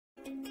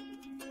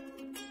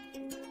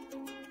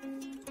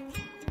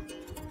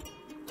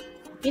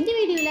இந்த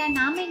வீடியோவில்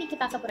நாம் இன்னைக்கு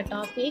பார்க்க போகிற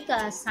டாபிக்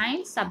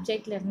சயின்ஸ்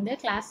சப்ஜெக்ட்ல இருந்து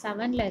கிளாஸ்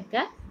 7ல் இருக்க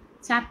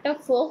சாப்டர்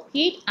 4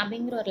 ஹீட்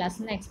அப்படிங்கிற ஒரு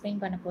லெசனை எக்ஸ்பிளைன்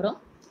பண்ண போகிறோம்.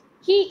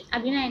 ஹீட்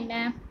அப்படின்னா என்ன?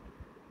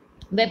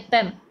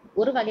 வெப்பம்,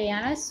 ஒரு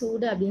வகையான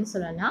சூடு அப்படின்னு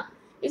சொல்லலாம்.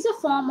 இட்ஸ் அ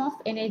ஃபார்ம் ஆஃப்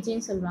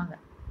எனர்ஜின்னு சொல்லுவாங்க.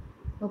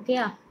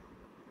 ஓகேயா?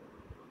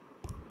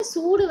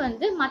 சூடு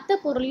வந்து மற்ற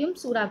பொருளையும்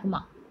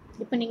சூடாக்குமா.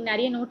 இப்போ நீங்கள்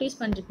நிறைய நோட்டீஸ்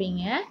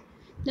பண்ணிருப்பீங்க.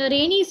 இந்த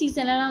ரெய்னி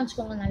சீசன்லாம்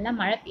வச்சுக்கோங்க, நல்லா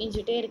மழை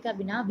பெஞ்சிட்டே இருக்குது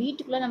அப்படின்னா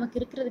வீட்டுக்குள்ளே நமக்கு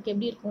இருக்கிறதுக்கு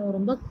எப்படி இருக்கும்?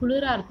 ரொம்ப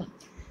குளிராக இருக்கும்.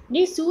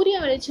 இதே சூரிய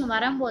வெளிச்சம்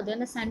வரும்போது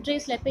அந்த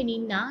சன்ரைஸில் போய்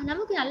நின்னா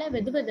நமக்கு நல்லா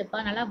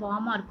வெதுவெதுப்பாக நல்லா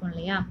வார்மாக இருக்கும்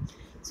இல்லையா?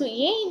 ஸோ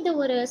ஏன் இந்த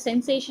ஒரு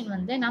சென்சேஷன்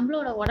வந்து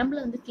நம்மளோட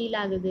உடம்புல வந்து ஃபீல்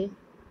ஆகுது?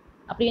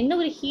 அப்படி என்ன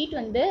ஒரு ஹீட்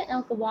வந்து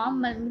நமக்கு வார்ம்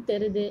வந்து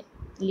தருது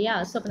இல்லையா?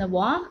 ஸோ அப்போ இந்த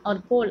வார்ம்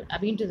ஒரு கோல்ட்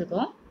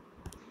அப்படின்றதுக்கும்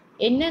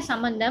என்ன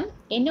சம்மந்தம்,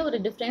 என்ன ஒரு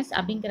டிஃப்ரென்ஸ்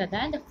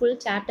அப்படிங்கிறத இந்த ஃபுல்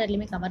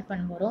சாப்டர்லையுமே கவர்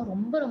பண்ண போகிறோம்.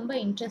 ரொம்ப ரொம்ப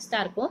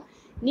இன்ட்ரெஸ்ட்டாக இருக்கும்.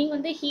 நீங்கள்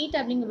வந்து ஹீட்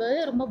அப்படிங்கும்போது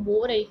ரொம்ப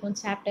போர் அடிக்கும்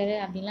சாப்டரு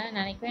அப்படின்லாம்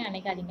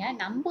நினைக்காதீங்க.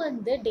 நம்ம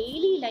வந்து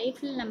டெய்லி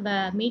லைஃப்பில் நம்ம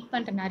மீட்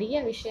பண்ணுற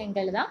நிறைய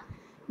விஷயங்கள் தான்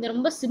இந்த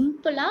ரொம்ப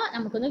சிம்பிளாக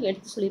நமக்கு வந்து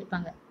எடுத்து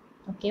சொல்லியிருப்பாங்க.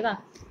 ஓகேவா?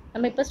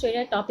 நம்ம இப்போ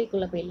ஸ்ட்ரெயிட்டாக டாபிக்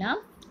உள்ள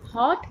போயிடலாம்.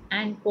 Hot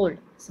and gold.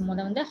 ஸோ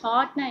வந்து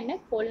ஹாட்னா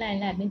என்ன, கோல்ட்னா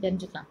என்ன அப்படின்னு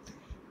தெரிஞ்சுக்கலாம்.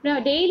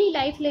 இப்போ டெய்லி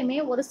லைஃப்லேயுமே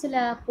ஒரு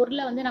சில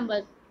பொருளை வந்து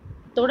நம்ம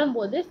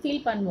தொடும்போது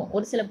ஃபீல் பண்ணுவோம்.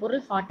 ஒரு சில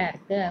பொருள் ஹாட்டாக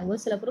இருக்குது, ஒரு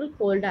சில பொருள்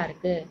கோல்டாக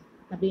இருக்குது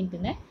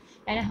அப்படின்ட்டுன்னு.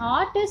 அண்ட்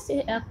ஹாட்டு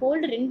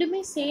கோல்டு ரெண்டுமே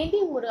சேர்ந்து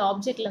ஒரு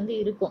ஆப்ஜெக்டில் வந்து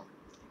இருக்கும்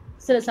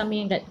சில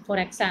சமயங்கள்.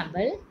 ஃபார்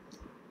எக்ஸாம்பிள்,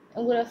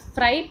 ஒரு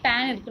ஃப்ரை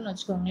பேன் இருக்குதுன்னு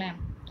வச்சுக்கோங்களேன்.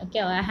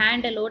 ஓகே,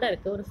 ஹேண்டலோடு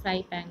இருக்குது ஒரு ஃப்ரை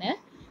பேனு.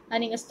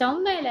 அது நீங்கள்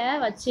ஸ்டவ் மேலே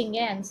வச்சிங்க,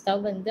 அந்த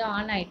ஸ்டவ் வந்து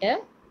ஆன் ஆகிட்டு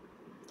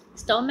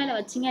ஸ்டவ் மேலே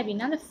வச்சிங்க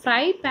அப்படின்னா அந்த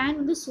ஃப்ரை பேன்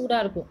வந்து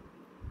சூடாக இருக்கும்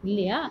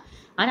இல்லையா?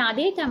 ஆனால்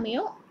அதே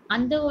சமயம்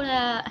அந்தோட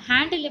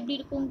ஹேண்டில் எப்படி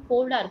இருக்கும்?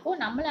 கோல்டாக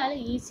இருக்கும். நம்மளால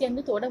ஈஸியாக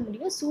வந்து தொட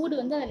முடியும். சூடு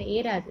வந்து அதில்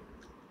ஏறாது.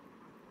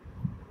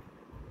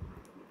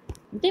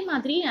 இதே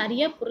மாதிரி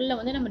நிறைய பொருளை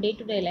வந்து நம்ம டே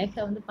டு டே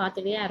லைஃப்பில் வந்து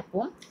பார்த்துட்டே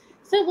இருப்போம்.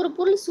 ஸோ ஒரு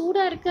பொருள்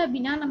சூடாக இருக்குது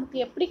அப்படின்னா நமக்கு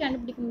எப்படி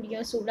கண்டுபிடிக்க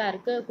முடியும்? சூடாக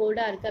இருக்குது,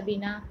 கோல்டாக இருக்குது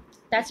அப்படின்னா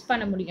டச்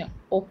பண்ண முடியும்.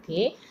 ஓகே,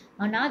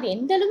 ஆனால் அது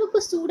எந்த அளவுக்கு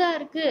சூடாக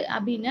இருக்குது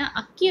அப்படின்னு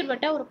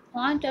அக்யூரேட்டாக ஒரு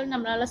பாயிண்ட்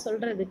நம்மளால்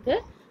சொல்கிறதுக்கு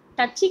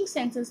டச்சிங்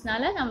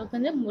சென்சஸ்னால நமக்கு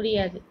வந்து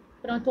முடியாது.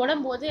 அப்புறம்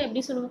தொடும்போது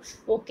எப்படி சொல்லுவோம்?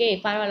 ஓகே,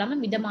 பரவாயில்லாம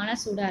மிதமான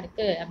சூடாக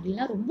இருக்குது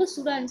அப்படின்னா, ரொம்ப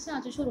சூடாக இருந்துச்சுன்னா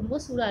அச்சோ ரொம்ப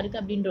சூடாக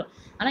இருக்குது அப்படின்றோம்.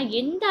 ஆனால்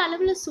எந்த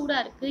அளவில்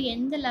சூடாக இருக்குது,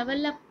 எந்த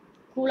லெவலில்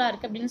கூலாக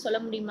இருக்குது அப்படின்னு சொல்ல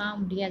முடியுமா?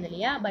 முடியாது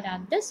இல்லையா? பட்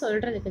அதை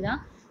சொல்கிறதுக்கு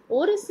தான்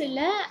ஒரு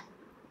சில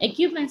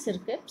எக்யூப்மெண்ட்ஸ்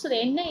இருக்குது. ஸோ அது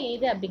என்ன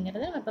ஏது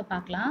அப்படிங்கிறத நம்ம இப்போ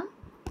பார்க்கலாம்.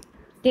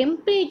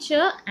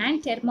 Temperature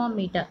and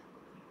thermometer.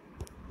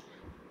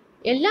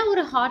 எல்லா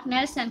ஒரு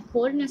ஹாட்னஸ் அண்ட்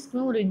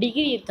கோல்ட்னஸ்க்குமே ஒரு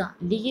டிகிரி இருக்கான்.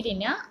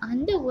 டிகிரினா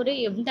அந்த ஒரு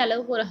எந்த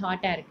அளவுக்கு ஒரு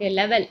ஹாட்டாக இருக்குது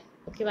லெவல்,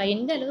 ஓகேவா?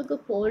 எந்த அளவுக்கு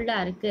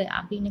கோல்டாக இருக்குது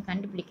அப்படின்னு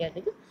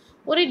கண்டுபிடிக்கிறதுக்கு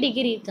ஒரு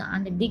டிகிரி இருக்குது.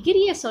 அந்த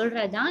டிகிரியை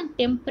சொல்கிறது தான்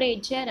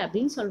டெம்பரேச்சர்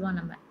அப்படின்னு சொல்லுவோம்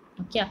நம்ம.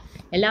 ஓகே,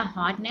 எல்லா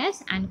ஹாட்னஸ்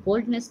அண்ட்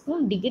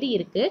கோல்ட்னஸ்க்கும் டிகிரி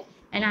இருக்குது.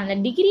 அண்ட் அந்த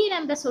டிகிரியை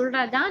நம்ம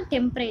சொல்கிறது தான்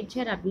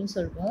டெம்பரேச்சர் அப்படின்னு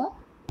சொல்லுவோம்.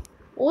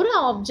 ஒரு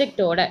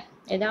ஆப்ஜெக்டோட,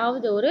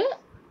 ஏதாவது ஒரு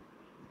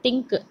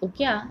திங்க்கு,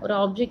 ஓகே, ஒரு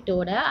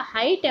ஆப்ஜெக்டோட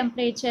ஹை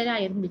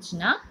டெம்பரேச்சராக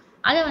இருந்துச்சுன்னா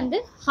அதை வந்து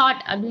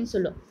ஹாட் அப்படின்னு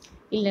சொல்லுவோம்.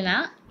 இல்லைனா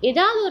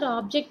ஏதாவது ஒரு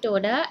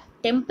ஆப்ஜெக்டோட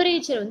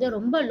டெம்பரேச்சர் வந்து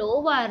ரொம்ப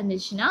லோவாக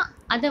இருந்துச்சுன்னா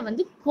அதை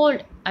வந்து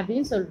கோல்டு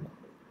அப்படின்னு சொல்லுவோம்.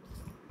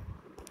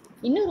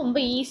 இன்னும் ரொம்ப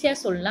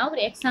ஈஸியாக சொல்லலாம்,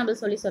 ஒரு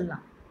எக்ஸாம்பிள்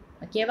சொல்லலாம்.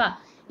 ஓகேவா?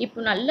 இப்போ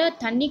நல்லா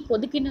தண்ணி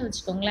கொதிக்குன்னு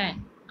வச்சுக்கோங்களேன்,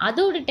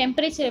 அதோட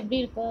டெம்பரேச்சர் எப்படி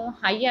இருக்கும்?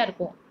 ஹையாக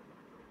இருக்கும்.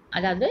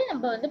 அதாவது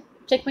நம்ம வந்து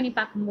செக் பண்ணி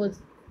பார்க்கும்போது,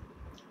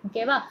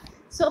 ஓகேவா?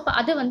 ஸோ அப்போ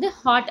அது வந்து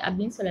ஹாட்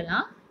அப்படின்னு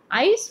சொல்லலாம்.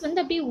 ஐஸ்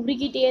வந்து அப்படியே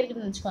உருகிட்டே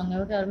இருக்குன்னு வச்சுக்கோங்க,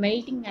 ஒரு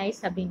மெல்டிங்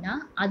ஐஸ் அப்படின்னா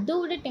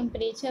அதோட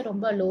டெம்பரேச்சர்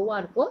ரொம்ப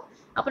லோவாக இருக்கும்.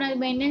 அப்புறம்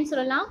நம்ம என்னன்னு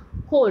சொல்லலாம்?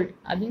 கோல்ட்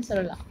அப்படின்னு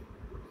சொல்லலாம்.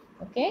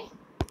 ஓகே,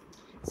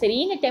 சரி.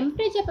 இந்த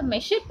டெம்பரேச்சர் இப்போ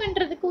மெஷர்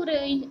பண்ணுறதுக்கு ஒரு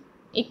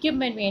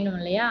எக்யூப்மெண்ட் வேணும்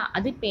இல்லையா?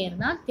 அது பேர்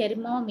தான்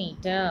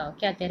தெர்மாமீட்டர்.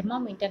 ஓகே,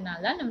 தெர்மாமீட்டர்னால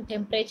தான் நம்ம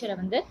டெம்பரேச்சரை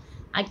வந்து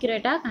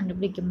அக்யூரேட்டாக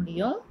கண்டுபிடிக்க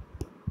முடியும்.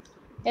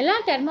 எல்லா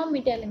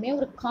தெர்மாமீட்டர்லையுமே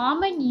ஒரு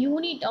common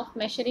unit of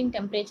measuring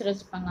temperature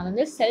வச்சுருப்பாங்க. அது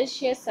வந்து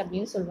செல்சியஸ்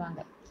அப்படின்னு சொல்லுவாங்க.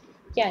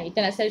 ஓகே,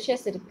 இத்தனை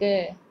செல்சியஸ்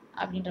இருக்குது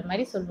அப்படின்ற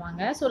மாதிரி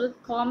சொல்லுவாங்க. ஸோ ஒரு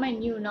common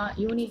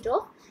unit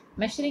of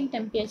measuring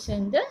temperature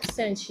வந்து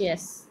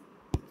செல்சியஸ்.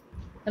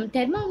 நம்ம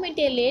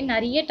தெர்மாமீட்டர்லேயே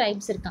நிறைய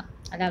டைப்ஸ் இருக்கான்.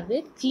 அதாவது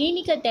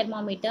கிளினிக்கல்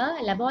தெர்மாமீட்டர்,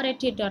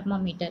 லெபார்டரி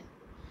தெர்மாமீட்டர்.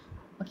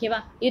 ஓகேவா?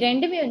 இது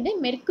ரெண்டுமே வந்து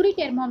மெர்க்குரி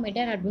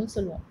தெர்மாமீட்டர் அப்படின்னு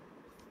சொல்லுவோம்.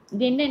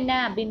 இது என்னென்ன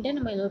அப்படின்ட்டு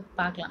நம்ம இதை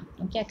பார்க்கலாம்.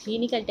 Okay,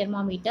 clinical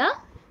thermometer,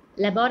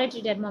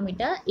 laboratory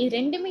thermometer, இது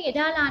ரெண்டுமே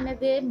எதால்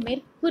ஆனது?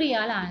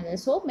 மெர்க்குரியால் ஆனது.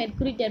 ஸோ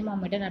மெர்க்குரி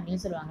தெர்மாமீட்டர்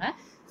அப்படின்னு சொல்லுவாங்க.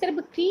 சரி,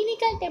 இப்போ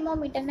கிளினிக்கல்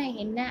தெர்மாமீட்டர்னா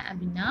என்ன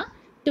அப்படின்னா,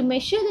 to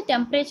measure the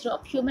temperature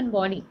of human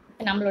body.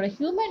 இப்போ நம்மளோட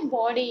ஹியூமன்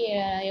பாடி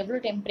எவ்வளோ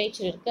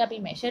டெம்பரேச்சர் இருக்குது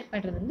அப்படின்னு மெஷர்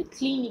பண்ணுறது வந்து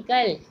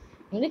கிளினிக்கல்,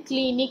 வந்து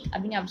கிளினிக்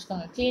அப்படின்னு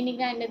வச்சுக்கோங்க.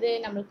 கிளினிக்னா என்னது?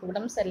 நம்மளுக்கு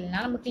உடம்பு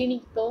சரியில்லைனா நம்ம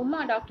கிளினிக் போவோமா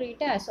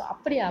டாக்டர்கிட்ட? ஸோ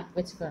அப்படி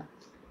வச்சுக்கலாம்.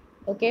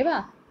 ஓகேவா?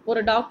 ஒரு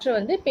டாக்டர்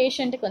வந்து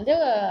பேஷண்ட்டுக்கு வந்து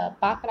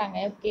பார்க்குறாங்க,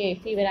 ஓகே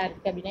ஃபீவராக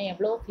இருக்குது அப்படின்னா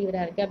எவ்வளோ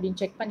ஃபீவராக இருக்குது அப்படின்னு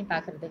செக் பண்ணி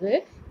பார்க்குறதுக்கு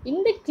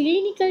இந்த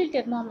கிளினிக்கல்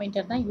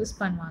தெர்மாமீட்டர் தான் யூஸ்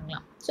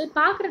பண்ணுவாங்களாம். ஸோ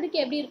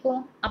பார்க்குறதுக்கு எப்படி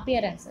இருக்கும்?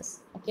 அப்பியரன்சஸ்,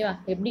 ஓகேவா?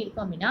 எப்படி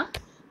இருக்கும் அப்படின்னா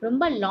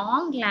ரொம்ப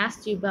லாங்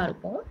கிளாஸ் டியூபாக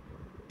இருக்கும்.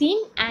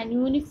 தின் அண்ட்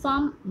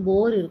யூனிஃபார்ம்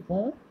போர்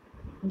இருக்கும்.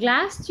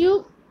 கிளாஸ்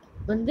டியூப்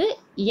வந்து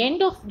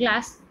எண்ட் ஆஃப்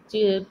கிளாஸ்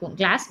இருக்கும்.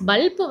 கிளாஸ்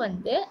பல்பு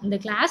வந்து இந்த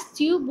கிளாஸ்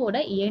டியூபோட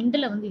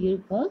எண்டில் வந்து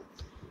இருக்கும்.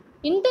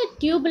 இந்த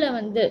டியூப்ல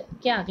வந்து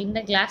இந்த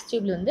கிளாஸ்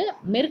டியூப்ல வந்து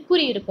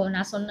மெர்க்குரி இருக்கும்.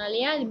 நான் சொன்னேன்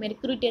இல்லையா, இது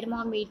மெர்க்குரி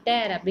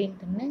தெர்மாமீட்டர்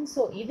அப்படின்ட்டு.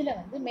 ஸோ இதில்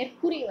வந்து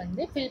மெர்க்குரி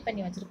வந்து ஃபில்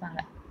பண்ணி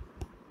வச்சுருப்பாங்க.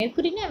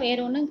 மெர்க்குரினா வேற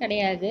ஒன்றும்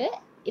கிடையாது,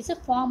 it's a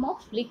form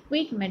of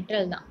liquid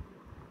metal தான்.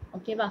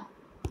 ஓகேவா?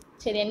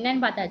 சரி,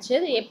 என்னன்னு பார்த்தாச்சு,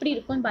 இது எப்படி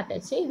இருக்கும்னு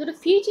பார்த்தாச்சு. இதோட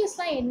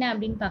ஃபீச்சர்ஸ்லாம் என்ன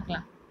அப்படின்னு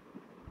பார்க்கலாம்.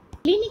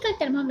 கிளினிக்கல்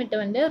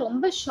தெர்மாமீட்டர் வந்து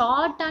ரொம்ப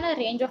ஷார்ட்டான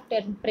ரேஞ்ச் ஆஃப்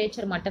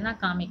டெம்பரேச்சர் மட்டும்தான்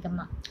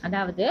காமிக்குமா.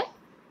 அதாவது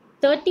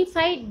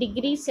 35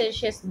 டிகிரி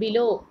செல்சியஸ்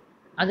பிலோ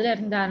அதில்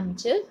இருந்து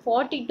ஆரம்பிச்சு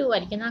 42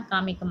 வரைக்கும் தான்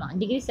காமிக்குமா,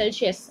 டிகிரி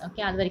செல்சியஸ்.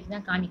 ஓகே, அது வரைக்கும்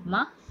தான்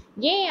காமிக்குமா.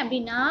 ஏன்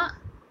அப்படின்னா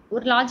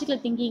ஒரு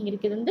லாஜிக்கல் திங்கிங்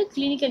இருக்குது. வந்து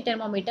கிளினிக்கல்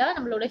தெர்மாமீட்டர்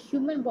நம்மளோட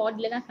ஹியூமன்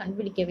பாடியில் தான்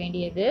கண்டுபிடிக்க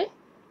வேண்டியது.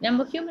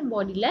 நம்ம ஹியூமன்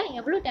பாடியில்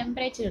எவ்வளோ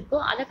டெம்பரேச்சர் இருக்கோ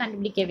அதை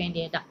கண்டுபிடிக்க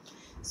வேண்டியதுதான்.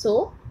 ஸோ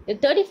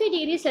 35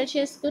 டிகிரி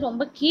செல்சியஸ்க்கு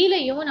ரொம்ப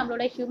கீழேயும்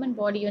நம்மளோட ஹியூமன்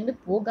பாடி வந்து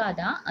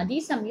போகாதான். அதே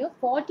சமயம்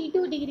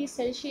 42 டிகிரி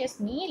செல்சியஸ்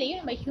மேலேயும்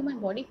நம்ம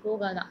ஹியூமன் பாடி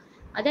போகாதான்.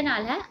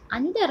 அதனால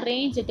அந்த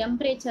ரேஞ்ச்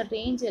டெம்பரேச்சர்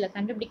ரேஞ்சில்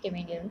கண்டுபிடிக்க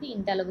வேண்டியது வந்து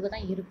இந்த அளவுக்கு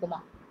தான் இருக்குமா.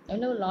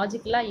 எவ்வளோ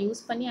லாஜிக்கலாக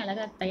யூஸ் பண்ணி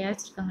அழகாக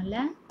தயாரிச்சிருக்காங்கல்ல.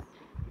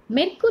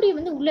 மெர்க்குரி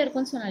வந்து உள்ளே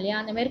இருக்குன்னு சொன்னா இல்லையா,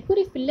 அந்த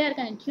மெர்க்குரி ஃபில்லாக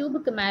இருக்க அந்த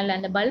டியூபுக்கு மேலே,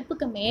 அந்த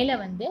பல்புக்கு மேலே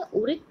வந்து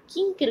ஒரு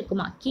கிங்க்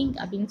இருக்குமா. கிங்க்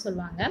அப்படின்னு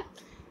சொல்லுவாங்க.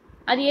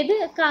 அது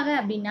எதுக்காக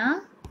அப்படின்னா,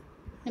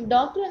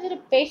 டாக்டர் வந்து ஒரு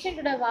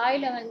பேஷண்ட்டோட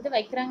வாயில் வந்து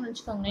வைக்கிறாங்கன்னு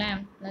வச்சுக்கோங்களேன்,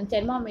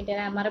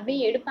 தெர்மாமீட்டரை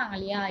மறுபடியும் எடுப்பாங்க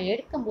இல்லையா,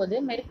 எடுக்கும்போது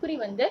மெர்க்குரி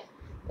வந்து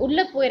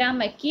உள்ளே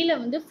போயிடாம கீழே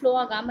வந்து ஃப்ளோ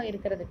ஆகாமல்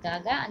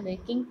இருக்கிறதுக்காக அந்த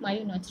கிங்க் மாதிரி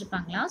ஒன்று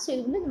வச்சுருப்பாங்களாம். ஸோ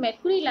இது வந்து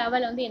மெர்க்குரி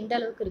லெவல் வந்து எந்த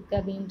அளவுக்கு இருக்குது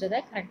அப்படின்றத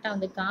கரெக்டாக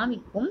வந்து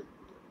காமிக்கும்.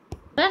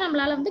 அதான்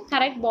நம்மளால் வந்து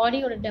கரெக்ட்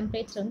பாடியோட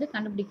டெம்பரேச்சர் வந்து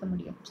கண்டுபிடிக்க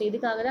முடியும். ஸோ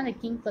இதுக்காக தான் அந்த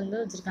கிங்க் வந்து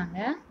வச்சுருக்காங்க.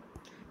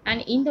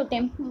 அண்ட்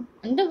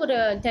இந்த ஒரு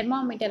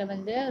தெர்மாமீட்டரை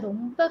வந்து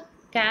ரொம்ப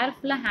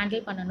கேர்ஃபுல்லாக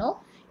ஹேண்டில் பண்ணணும்.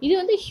 இது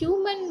வந்து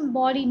ஹியூமன்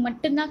பாடி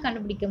மட்டும்தான்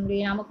கண்டுபிடிக்க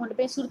முடியும். நம்ம கொண்டு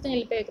போய்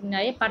சுடுதண்ணியில் போய் வைக்கணும்.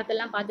 நிறைய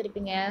படத்தெல்லாம்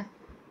பார்த்துருப்பீங்க,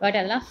 பட்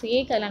அதெல்லாம்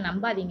ஃபேக், அதெல்லாம்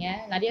நம்பாதீங்க.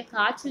 நிறைய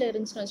காய்ச்சல்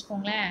இருந்துச்சுன்னு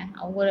வச்சுக்கோங்களேன்,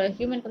 அவங்க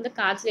ஹியூமனுக்கு வந்து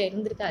காய்ச்சல்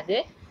இருந்திருக்காது.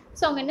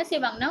 ஸோ அவங்க என்ன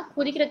செய்வாங்கன்னா,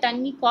 கொதிக்கிற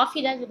தண்ணி காஃபி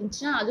ஏதாவது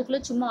இருந்துச்சுன்னா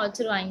அதுக்குள்ளே சும்மா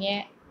வச்சுருவாங்க,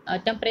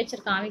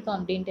 டெம்பரேச்சர் காமிக்கும்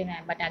அப்படின்ட்டு.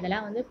 பட்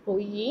அதெல்லாம் வந்து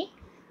பொய்,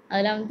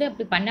 அதெல்லாம் வந்து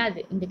அப்படி பண்ணாது.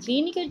 இந்த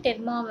கிளினிக்கல்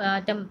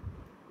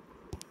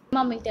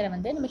தெர்மாமீட்டரை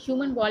வந்து நம்ம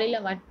ஹியூமன்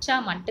பாடியில் வச்சா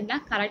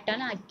மட்டும்தான்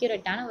கரெக்டான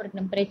அக்யூரேட்டான ஒரு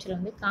டெம்பரேச்சர்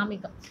வந்து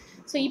காமிக்கும்.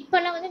 ஸோ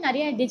இப்போல்லாம் வந்து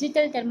நிறைய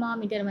டிஜிட்டல்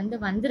தெர்மாமீட்டர் வந்து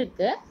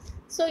வந்திருக்கு.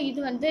 ஸோ இது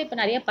வந்து இப்போ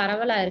நிறைய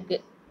பரவலாக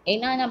இருக்குது.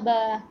 ஏன்னா நம்ம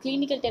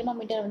கிளினிக்கல்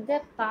தெர்மாமீட்டர் வந்து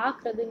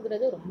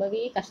பார்க்குறதுங்கிறது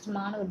ரொம்பவே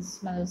கஷ்டமான ஒரு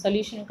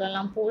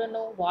சொல்யூஷனுக்கெல்லாம்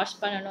போடணும், வாஷ்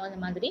பண்ணணும், அந்த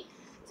மாதிரி.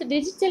 ஸோ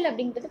டிஜிட்டல்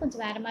அப்படிங்கிறது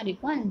கொஞ்சம் வேறு மாதிரி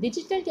இருக்கும். அந்த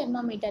டிஜிட்டல்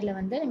தெர்மாமீட்டரில்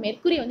வந்து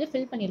மெர்க்குரி வந்து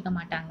ஃபில் பண்ணியிருக்க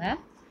மாட்டாங்க.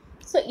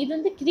 ஸோ இது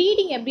வந்து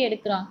ரீடிங் எப்படி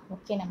எடுக்கிறோம்.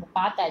 ஓகே, நம்ம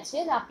பார்த்தாச்சு,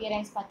 இது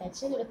அப்பியரன்ஸ்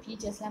பார்த்தாச்சு, இதோட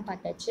ஃபீச்சர்ஸ்லாம்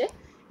பார்த்தாச்சு.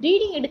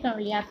 ரீடிங் எடுக்கணும்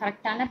இல்லையா,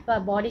 கரெக்டான இப்போ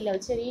பாடியில்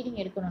வச்சு ரீடிங்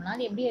எடுக்கணும்னா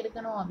அது எப்படி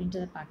எடுக்கணும்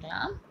அப்படின்றத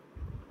பார்க்கலாம்.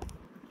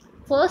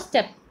 ஃபர்ஸ்ட்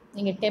ஸ்டெப்,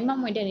 நீங்கள்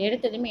தெர்மாமீட்டர்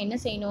எடுத்ததுமே என்ன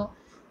செய்யணும்,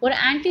 ஒரு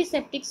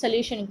ஆன்டிசெப்டிக்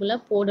சொல்யூஷனுக்குள்ளே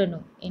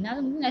போடணும். ஏன்னா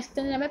வந்து நெக்ஸ்ட்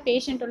நம்ம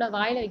பேஷண்ட்டோட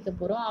வாயில் வைக்க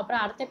போகிறோம்,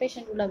 அப்புறம் அடுத்த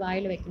பேஷண்ட்டோட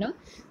வாயில் வைக்கணும்.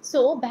 ஸோ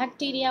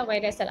பாக்டீரியா,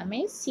 வைரஸ்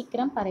எல்லாமே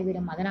சீக்கிரம்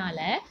பரவிடும்.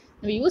 அதனால்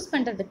நம்ம யூஸ்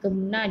பண்ணுறதுக்கு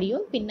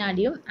முன்னாடியும்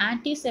பின்னாடியும்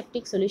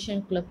ஆன்டிசெப்டிக்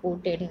சொல்யூஷனுக்குள்ளே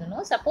போட்டு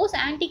எடுக்கணும். சப்போஸ்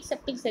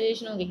ஆன்டிசெப்டிக்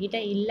சொல்யூஷன் உங்ககிட்ட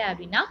இல்லை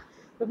அப்படின்னா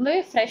ரொம்பவே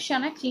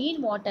ஃப்ரெஷ்ஷான க்ளீன்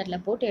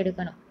வாட்டரில் போட்டு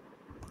எடுக்கணும்.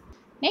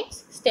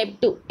 நெக்ஸ்ட் ஸ்டெப்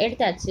 2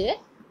 எடுத்தாச்சு.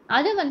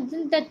 அதை வந்து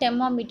இந்த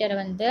தெர்மாமீட்டரை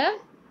வந்து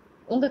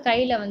உங்கள்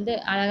கையில் வந்து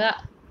அழகாக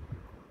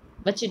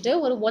வச்சுட்டு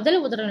ஒரு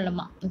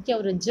உதறணுமா. ஓகே,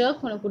 ஒரு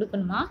ஜர்க் ஒன்று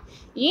கொடுக்கணுமா.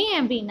 ஏன்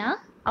அப்படின்னா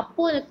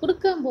அப்போது அதை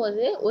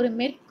கொடுக்கும்போது ஒரு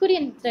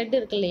மெர்க்குரியன் த்ரெட்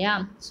இருக்கு இல்லையா,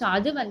 ஸோ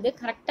அது வந்து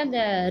கரெக்டாக அந்த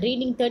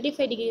ரீடிங்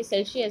 35 டிகிரி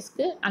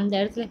செல்சியஸ்க்கு அந்த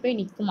இடத்துல போய்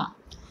நிற்குமா.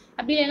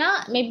 அப்படி இல்லைன்னா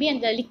மேபி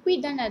அந்த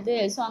லிக்விட் தானே அது,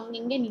 ஸோ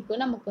அங்கே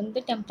நிற்கும், நமக்கு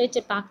வந்து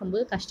டெம்பரேச்சர்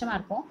பார்க்கும்போது கஷ்டமாக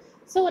இருக்கும்.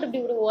 ஸோ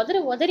இப்படி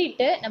ஒரு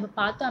உதறிட்டு நம்ம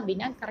பார்த்தோம்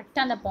அப்படின்னா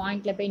கரெக்டாக அந்த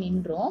பாயிண்டில் போய்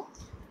நின்றோம்.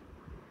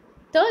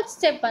 தேர்ட்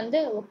ஸ்டெப் வந்து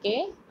ஓகே,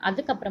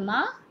 அதுக்கப்புறமா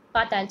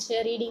பார்த்தாச்சு,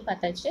 ரீடிங்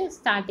பார்த்தாச்சு,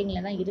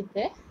 ஸ்டார்டிங்கில் தான்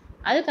இருக்குது.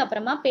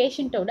 அதுக்கப்புறமா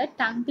பேஷண்ட்டோட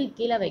டங்கு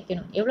கீழே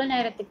வைக்கணும். எவ்வளோ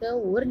நேரத்துக்கு,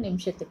 1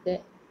 நிமிஷத்துக்கு.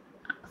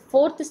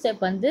 ஃபோர்த்து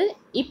ஸ்டெப் வந்து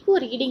இப்போ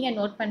ரீடிங்கை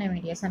நோட் பண்ண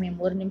வேண்டிய சமயம்.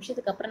 1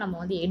 நிமிஷத்துக்கு அப்புறம் நம்ம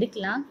வந்து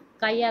எடுக்கலாம்,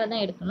 கையால்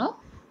தான் எடுக்கணும்.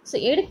 ஸோ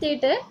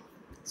எடுத்துட்டு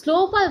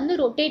ஸ்லோவாக வந்து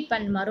ரொட்டேட்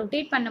பண்ணுமா.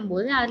 ரொட்டேட்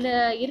பண்ணும்போது அதில்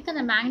இருக்க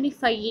அந்த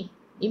மேக்னிஃபைட்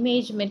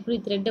இமேஜ் மெர்க்குரி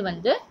த்ரெட்டு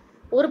வந்து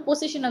ஒரு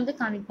பொசிஷன் வந்து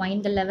காமிப்போம்,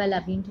 இந்த லெவல்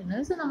அப்படின்ட்டு.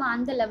 ஸோ நம்ம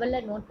அந்த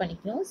லெவலில் நோட்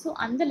பண்ணிக்கணும். ஸோ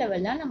அந்த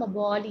லெவலில் நம்ம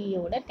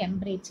பாடியோட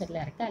டெம்பரேச்சரில்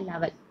இருக்க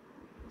லெவல்.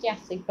 ஓகே,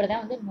 ஸோ இப்படி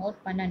தான் வந்து நோட்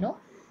பண்ணணும்.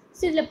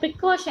 ஸோ இதில்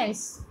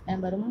ப்ரிகாஷன்ஸ்,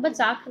 நம்ம ரொம்ப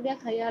ஜாக்கிரதையாக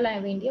கையாள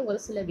வேண்டிய ஒரு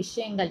சில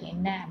விஷயங்கள்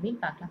என்ன அப்படின்னு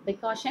பார்க்கலாம்.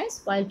 Precautions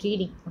while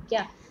reading.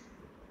 Okay,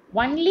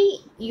 only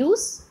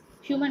use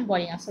human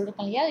body. நான்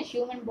சொல்லியிருக்கேன் இல்லையா,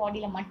 ஹியூமன்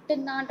பாடியில்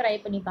மட்டும்தான் ட்ரை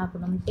பண்ணி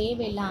பார்க்கணும்,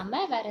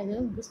 தேவையில்லாமல் வேறு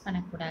எதுவும் யூஸ்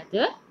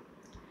பண்ணக்கூடாது.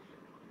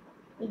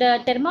 இந்த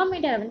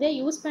தெர்மாமீட்டரை வந்து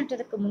யூஸ்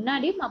பண்ணுறதுக்கு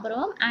முன்னாடியும்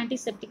அப்புறம்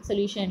ஆன்டிசெப்டிக்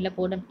சொல்யூஷனில்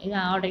போடணும். இது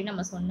ஆல்ரெடி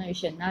நம்ம சொன்ன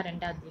விஷயம் தான்.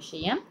 2வது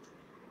விஷயம்.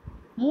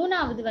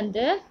 3வது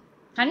வந்து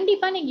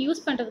கண்டிப்பாக நீங்கள்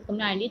யூஸ் பண்ணுறதுக்கு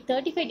முன்னாடி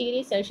 35 டிகிரி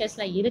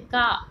செல்சியஸில்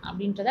இருக்கா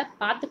அப்படின்றத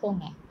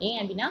பார்த்துக்கோங்க. ஏன்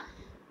அப்படின்னா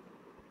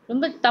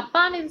ரொம்ப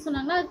தப்பான இது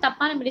சொன்னாங்கன்னா அது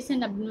தப்பான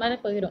மெடிசன் அப்படி மாதிரி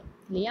போயிடும்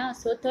இல்லையா?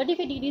 ஸோ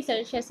 35 டிகிரி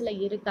செல்சியஸில்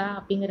இருக்கா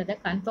அப்படிங்கிறத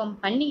கன்ஃபார்ம்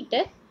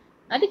பண்ணிவிட்டு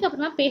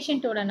அதுக்கப்புறமா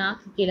பேஷண்ட்டோட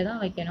நாக்கு கீழே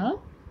தான் வைக்கணும்.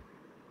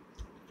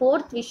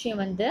 4th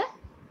விஷயம் வந்து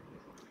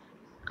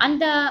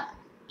அந்த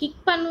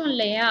கிக் பண்ணும்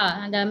இல்லையா,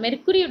 அந்த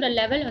மெர்க்குரியோட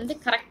லெவல் வந்து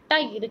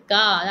கரெக்டாக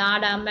இருக்கா, அது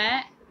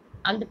ஆடாமல்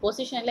அந்த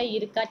பொசிஷனில்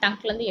இருக்கா,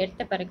 டங்க்லேருந்து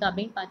எடுத்த பிறகு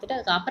அப்படின்னு பார்த்துட்டு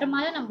அதுக்கப்புறமா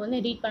தான் நம்ம வந்து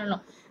ரீட்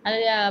பண்ணணும். அது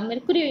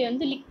மெர்க்குரி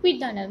வந்து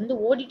லிக்விட் தானே, அது வந்து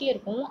ஓடிட்டே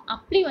இருக்கும்.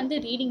 அப்படி வந்து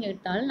ரீடிங்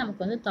எடுத்தாலும்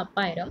நமக்கு வந்து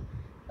தப்பாயிடும்.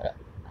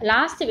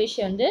 லாஸ்ட்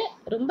விஷயம் வந்து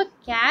ரொம்ப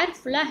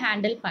கேர்ஃபுல்லாக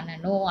ஹேண்டில்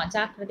பண்ணணும்.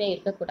 அஜாக்கிரதையாக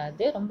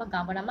இருக்கக்கூடாது. ரொம்ப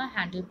கவனமாக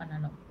ஹேண்டில்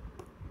பண்ணணும்.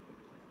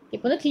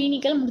 இப்போ வந்து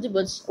கிளினிக்கல் முடிஞ்சு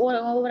போச்சு.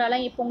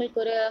 ஓவராலாக இப்போ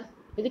உங்களுக்கு ஒரு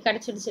இது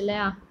கிடச்சிடுச்சு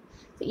இல்லையா?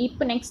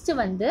 இப்போ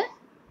நெக்ஸ்ட்டு வந்து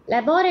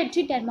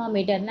லெபார்டரி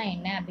தெர்மாமீட்டர்னா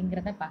என்ன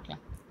அப்படிங்கிறத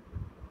பார்க்கலாம்.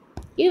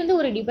 இது வந்து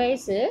ஒரு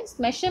device,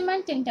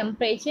 measurement in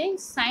temperature in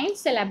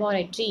science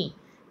laboratory.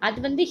 அது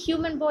வந்து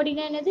ஹியூமன்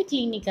பாடினா என்னது,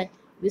 கிளினிக்கல்.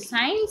 இது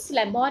சயின்ஸ்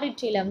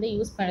லெபார்டரியில் வந்து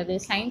யூஸ் பண்ணுறது,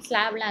 சயின்ஸ்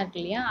லேப்லாம்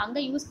இருக்கு இல்லையா,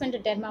 அங்கே யூஸ் பண்ணுற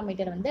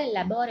தெர்மாமீட்டர் வந்து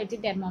லெபார்டரி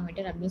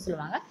தெர்மாமீட்டர் அப்படின்னு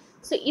சொல்லுவாங்க.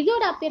 ஸோ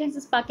இதோட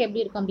அப்பியரன்சஸ் பார்க்க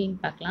எப்படி இருக்கும் அப்படின்னு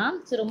பார்க்கலாம்.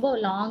 ஸோ ரொம்ப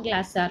லாங்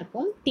கிளாஸாக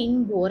இருக்கும், தின்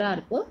போராக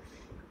இருக்கும்.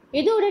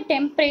 இதோட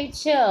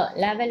டெம்பரேச்சர்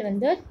லெவல்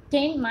வந்து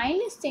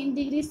 -10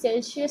 degree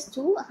Celsius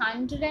to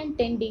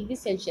 110 degree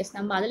Celsius.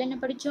 நம்ம அதில் என்ன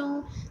படித்தோம்,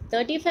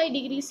 35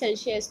 degree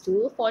Celsius to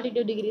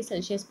 42 degree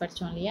Celsius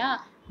படித்தோம் இல்லையா?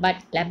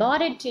 பட்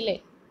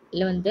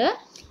லெபார்டரியில் வந்து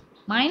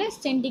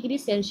 -10 டிகிரி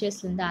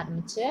செல்சியஸ்லேருந்து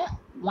ஆரம்பித்து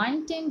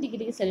 110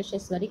 டிகிரி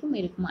செல்சியஸ் வரைக்கும்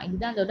இருக்குமா.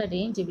 இதுதான் அதோட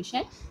ரேஞ்ச்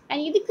டிவிஷன்.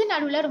 அண்ட் இதுக்கு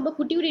நடுவில் ரொம்ப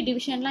குட்டி குட்டி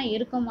டிவிஷன்லாம்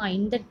இருக்குமா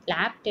இந்த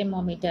லேப்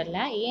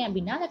தெர்மாமீட்டரில். ஏன்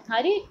அப்படின்னா அந்த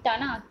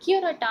கரெக்டான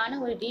அக்யூரேட்டான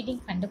ஒரு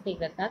ரீடிங்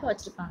கண்டுபிடிக்கிறதுக்காக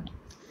வச்சுருப்பாங்க.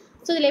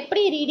 ஸோ இதில்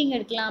எப்படி ரீடிங்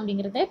எடுக்கலாம்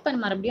அப்படிங்கிறத இப்போ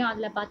மறுபடியும்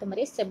அதில் பார்த்த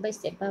மாதிரியே ஸ்டெப் பை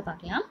ஸ்டெப்பாக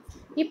பார்க்கலாம்.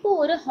 இப்போது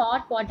ஒரு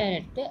ஹாட் வாட்டர்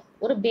எடுத்து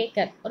ஒரு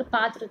பேக்கர், ஒரு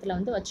பாத்திரத்தில்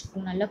வந்து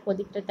வச்சுக்கோங்க. நல்லா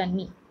கொதிக்கிற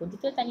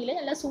தண்ணியில்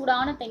நல்லா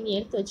சூடான தண்ணி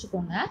எடுத்து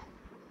வச்சுக்கோங்க.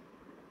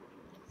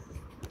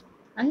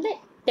 அந்த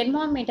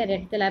தெர்மாமீட்டர்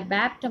இடத்துல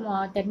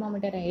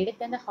தெர்மாமீட்டரை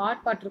எடுத்து அந்த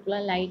ஹாட்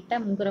வாட்டருக்குள்ளே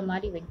லைட்டாக முங்குற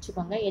மாதிரி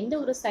வச்சுக்கோங்க. எந்த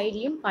ஒரு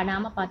சைட்லையும்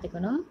படாமல்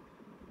பார்த்துக்கணும்.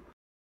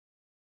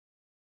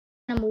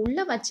 நம்ம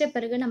உள்ளே வச்ச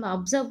பிறகு நம்ம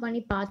அப்சர்வ் பண்ணி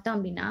பார்த்தோம்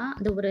அப்படின்னா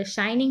அந்த ஒரு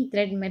ஷைனிங்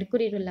த்ரெட்,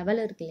 மெர்க்குரி லெவல்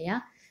இருக்கு இல்லையா,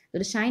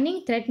 ஒரு ஷைனிங்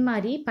த்ரெட்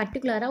மாதிரி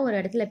பர்டிகுலராக ஒரு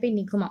இடத்துல போய்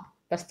நிற்குமா.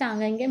 ஃபஸ்ட்டு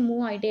அங்கங்கே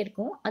மூவ் ஆகிட்டே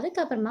இருக்கும்,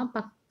 அதுக்கப்புறமா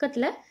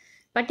பக்கத்தில்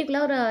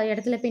பர்டிகுலர் ஒரு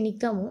இடத்துல போய்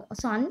நிற்கவும்.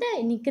 ஸோ அந்த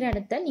நிற்கிற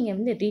இடத்த நீங்கள்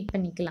வந்து ரீட்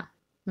பண்ணிக்கலாம்.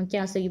 ஓகே,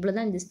 ஸோ இவ்வளோ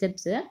தான் இந்த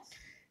ஸ்டெப்ஸு.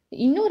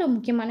 இன்னொரு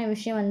முக்கியமான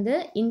விஷயம் வந்து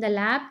இந்த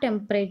லேப்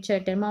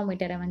டெம்பரேச்சர்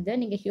தெர்மாமீட்டரை வந்து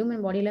நீங்கள்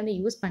ஹியூமன் பாடியில் வந்து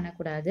யூஸ்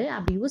பண்ணக்கூடாது.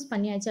 அப்படி யூஸ்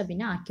பண்ணியாச்சு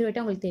அப்படின்னா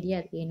அக்யூரேட்டாக உங்களுக்கு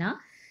தெரியாது. ஏன்னா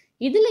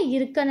இதில்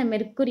இருக்க அந்த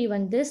மெர்க்குரி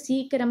வந்து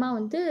சீக்கிரமாக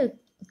வந்து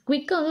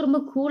குயிக்காக வந்து ரொம்ப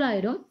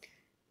கூலாயிடும்.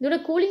 இதோட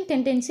கூலிங்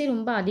டெண்டன்சி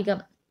ரொம்ப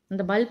அதிகம்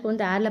அந்த பல்ப்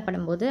வந்து ஏரில்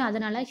படும்போது.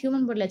 அதனால்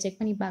ஹியூமன் பாடியில் செக்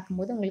பண்ணி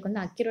பார்க்கும்போது உங்களுக்கு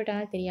வந்து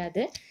அக்யூரேட்டாக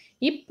தெரியாது.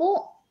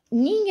 இப்போது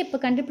நீங்கள் இப்போ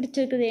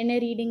கண்டுபிடிச்சிருக்கிறது என்ன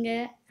ரீடிங்கு,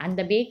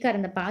 அந்த பேக்கர்,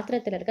 அந்த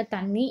பாத்திரத்தில் இருக்க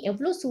தண்ணி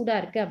எவ்வளோ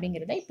சூடாக இருக்குது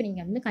அப்படிங்கிறத இப்போ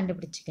நீங்கள் வந்து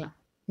கண்டுபிடிச்சிக்கலாம்.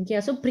 ஓகே,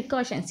 ஸோ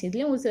ப்ரிகாஷன்ஸ்,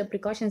 இதுலேயும் ஒரு சில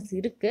ப்ரிகாஷன்ஸ்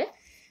இருக்குது,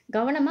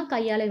 கவனமாக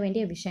கையாள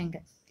வேண்டிய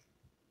விஷயங்கள்.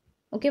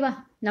 ஓகேவா?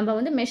 நம்ம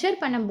வந்து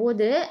மெஷர்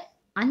பண்ணும்போது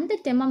அந்த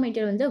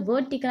தெர்மாமீட்டர் வந்து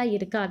வேர்ட்டிக்கலாக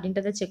இருக்கா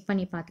அப்படின்றத செக்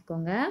பண்ணி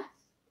பார்த்துக்கோங்க.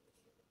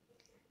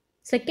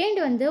 செகண்ட்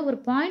வந்து ஒரு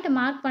பாயிண்ட்டை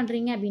மார்க்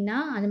பண்ணுறீங்க அப்படின்னா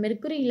அந்த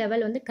மெர்க்குரி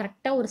லெவல் வந்து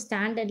கரெக்டாக ஒரு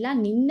ஸ்டாண்டர்டில்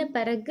நின்ன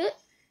பிறகு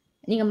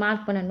நீங்கள்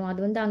மார்க் பண்ணணும். அது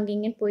வந்து அங்கே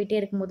இங்கேன்னு போயிட்டே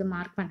இருக்கும்போது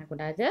மார்க்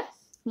பண்ணக்கூடாது.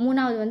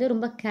 3வது வந்து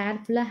ரொம்ப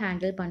கேர்ஃபுல்லாக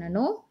ஹேண்டில்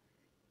பண்ணணும்.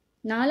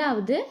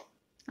 4வது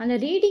அந்த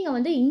ரீடிங்கை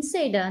வந்து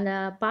இன்சைடு அந்த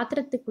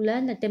பாத்திரத்துக்குள்ளே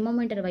அந்த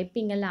தெர்மாமீட்டர்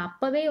வைப்பீங்கள்ல,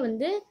 அப்போவே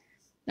வந்து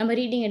நம்ம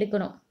ரீடிங்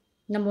எடுக்கணும்.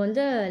 நம்ம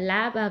வந்து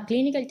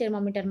கிளினிக்கல்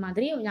தெர்மாமீட்டர்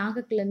மாதிரி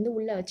நாக்குலேருந்து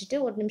உள்ளே வச்சுட்டு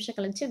ஒரு நிமிஷம்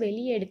கழிச்சு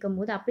வெளியே எடுக்கும்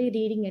போது அப்படியே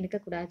ரீடிங்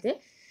எடுக்கக்கூடாது.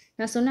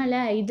 நான் சொன்னேன்ல,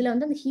 இதில்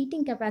வந்து அந்த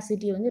ஹீட்டிங்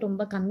கெப்பாசிட்டி வந்து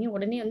ரொம்ப கம்மி,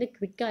 உடனே வந்து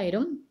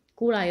குவிக்காயிரும்,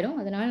 கூலாயிரும்.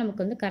 அதனால்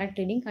நமக்கு வந்து கரெக்ட்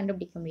ரீடிங்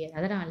கண்டுபிடிக்க முடியாது.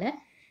 அதனால்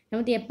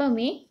நமக்கு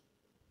எப்போவுமே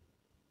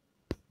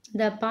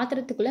இந்த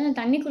பாத்திரத்துக்குள்ளே அந்த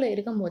தண்ணிக்குள்ளே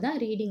இருக்கும்போது தான்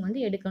ரீடிங்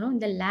வந்து எடுக்கணும்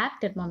இந்த லேப்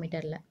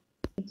தெர்மாமீட்டரில்.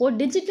 இப்போது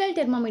டிஜிட்டல்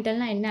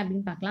தெர்மாமீட்டர்னால் என்ன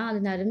அப்படின்னு பார்க்கலாம்.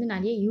 அது வந்து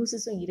நிறைய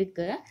யூசஸும்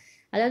இருக்குது.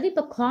 அதாவது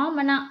இப்போ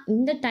காமனாக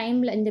இந்த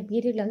டைமில் இந்த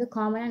பீரியடில் வந்து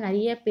காமனாக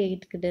நிறைய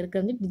பேர்கிட்ட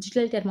இருக்கிறது வந்து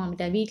டிஜிட்டல்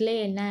தெர்மாமீட்டர். வீட்டிலே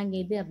என்ன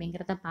ஏது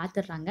அப்படிங்கிறத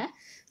பார்த்துடுறாங்க.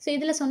 ஸோ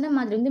இதில் சொன்ன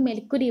மாதிரி வந்து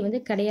மெர்க்குரி வந்து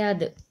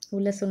கிடையாது.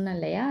 உள்ள சொன்னேன்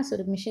இல்லையா, ஸோ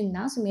ஒரு மிஷின்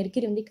தான். ஸோ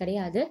மெர்க்குரி வந்து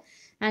கிடையாது.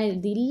 அண்ட்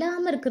இது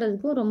இல்லாமல்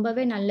இருக்கிறதுக்கும்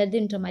ரொம்பவே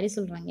நல்லதுன்ற மாதிரி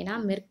சொல்கிறாங்க. ஏன்னா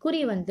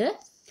மெர்க்குரி வந்து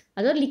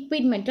அதோட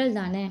லிக்விட் மெட்டல்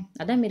தானே,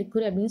 அதான்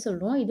மெர்க்குரி அப்படின்னு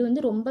சொல்கிறோம். இது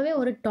வந்து ரொம்பவே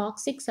ஒரு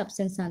டாக்ஸிக்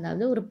சப்ஸ்டன்ஸ்,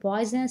 அதாவது ஒரு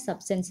பாய்சனஸ்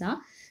சப்ஸ்டன்ஸாக.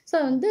 ஸோ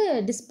வந்து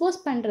டிஸ்போஸ்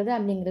பண்ணுறது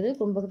அப்படிங்கிறது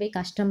ரொம்பவே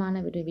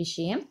கஷ்டமான ஒரு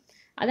விஷயம்.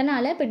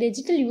 அதனால் இப்போ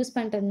டிஜிட்டல் யூஸ்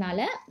பண்ணுறதுனால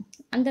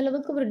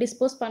அந்தளவுக்கு ஒரு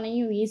டிஸ்போஸ்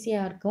பண்ணியும்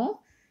ஈஸியாக இருக்கும்.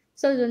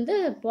 ஸோ இது வந்து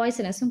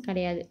பாய்சனஸும்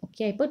கிடையாது.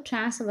 ஓகே, இப்போ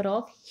ட்ரான்ஸ்ஃபர்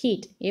ஆஃப்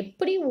ஹீட்,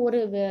 எப்படி ஒரு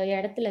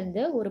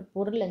இடத்துலேருந்து ஒரு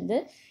பொருள்லேருந்து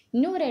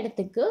இன்னொரு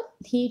இடத்துக்கு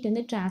ஹீட்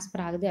வந்து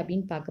ட்ரான்ஸ்ஃபர் ஆகுது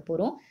அப்படின்னு பார்க்க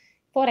போகிறோம்.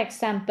 ஃபார்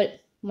எக்ஸாம்பிள்,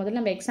 முதல்ல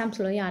நம்ம எக்ஸாம்பிள்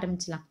சொல்லி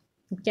ஆரம்பிச்சலாம்.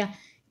 ஓகே,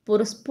 இப்போ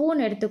ஒரு ஸ்பூன்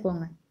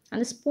எடுத்துக்கோங்க.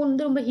 அந்த ஸ்பூன்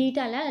வந்து ரொம்ப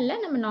ஹீட்டாக இல்லை,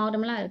 நம்ம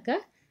நார்மலாக இருக்க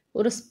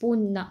ஒரு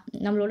ஸ்பூன் தான்.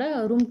 நம்மளோட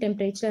ரூம்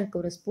டெம்பரேச்சர்ல இருக்க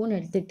ஒரு ஸ்பூன்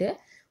எடுத்துட்டு,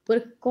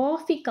 ஒரு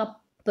காஃபி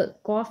கப்பு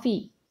காஃபி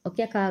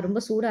ஓகே ரொம்ப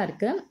சூடா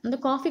இருக்கு. அந்த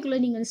காஃபிக்குள்ள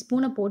நீங்க அந்த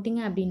ஸ்பூன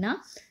போட்டீங்க அப்படின்னா,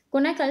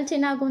 கொஞ்ச நேரம் கழிச்சு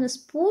என்ன ஆகும், அந்த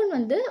ஸ்பூன்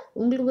வந்து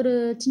உங்களுக்கு ஒரு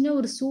சின்ன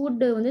ஒரு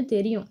சூடு வந்து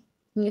தெரியும்.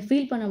 நீங்க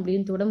ஃபீல் பண்ண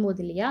முடியும்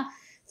தொடும்போது இல்லையா?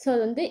 ஸோ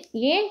அது வந்து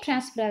ஏன்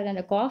ட்ரான்ஸ்ஃபர் ஆகுது,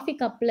 அந்த காஃபி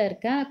கப்ல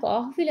இருக்க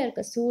காஃபில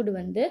இருக்க சூடு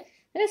வந்து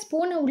அந்த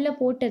ஸ்பூன உள்ள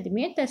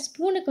போட்டதுமே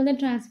ஸ்பூனுக்கு வந்து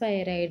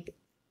ட்ரான்ஸ்ஃபர் ஆயிடுது.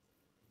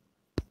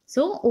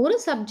 ஸோ ஒரு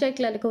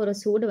சப்ஜெக்ட்ல இருக்க ஒரு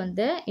சூடு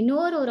வந்து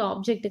இன்னொரு ஒரு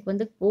ஆப்ஜெக்ட்டுக்கு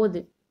வந்து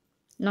போகுது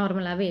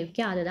நார்மலாவே.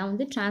 ஓகே. அதுதான்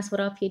வந்து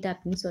ட்ரான்ஸ்ஃபர் ஆஃப் ஹீட்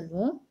அப்படின்னு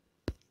சொல்லுவோம்.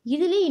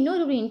 இதுலயே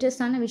இன்னொரு ஒரு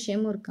இன்ட்ரெஸ்டான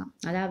விஷயமும் இருக்காம்.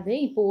 அதாவது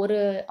இப்போ ஒரு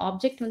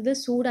ஆப்ஜெக்ட் வந்து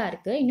சூடா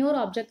இருக்கு. இன்னொரு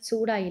ஆப்ஜெக்ட்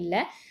சூடா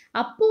இல்ல.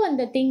 அப்போ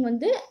அந்த திங்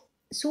வந்து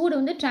சூடு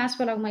வந்து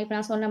ட்ரான்ஸ்ஃபர் ஆகுமா? இப்ப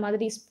நான் சொன்ன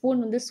மாதிரி ஸ்பூன்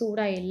வந்து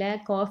சூடா இல்ல.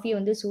 காஃபி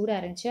வந்து சூடா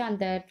இருந்துச்சு.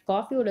 அந்த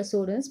காஃபியோட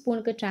சூடு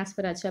ஸ்பூனுக்கு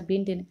ட்ரான்ஸ்ஃபர் ஆச்சு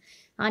அப்படின்ட்டுன்னு.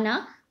 ஆனா,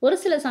 ஒரு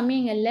சில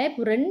சமயங்கள்ல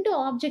இப்போ 2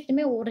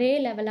 ஆப்ஜெக்ட்டுமே ஒரே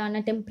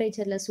லெவலான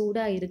டெம்பரேச்சர்ல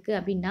சூடா இருக்கு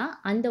அப்படின்னா,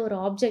 அந்த ஒரு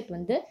ஆப்ஜெக்ட்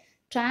வந்து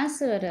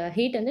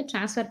ஹீட் வந்து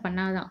ட்ரான்ஸ்ஃபர்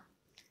பண்ணாதாம்.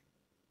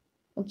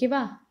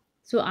 ஓகேவா?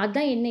 ஸோ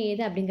அதான் என்ன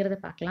ஏது அப்படிங்கிறத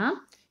பார்க்கலாம்.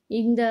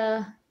 இந்த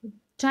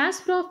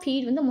ட்ரான்ஸ்ஃபர் ஆஃப்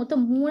ஹீட் வந்து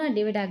மொத்தம் 3ஆ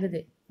டிவைட் ஆகுது.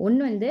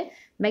 ஒண்ணு வந்து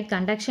பை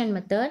கண்டக்ஷன்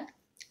மெத்தட்,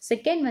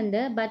 செகண்ட் வந்து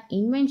பை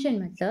இன்வென்ஷன்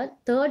மெத்தட்,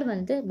 தேர்ட்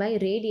வந்து by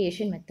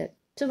radiation method.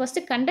 So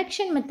first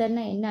conduction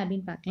மெத்தட்னா என்ன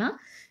அப்படின்னு பார்க்கலாம்.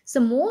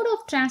 Mode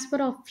of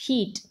transfer of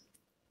heat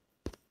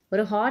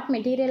ஒரு ஹாட்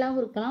மெட்டீரியலாகவும்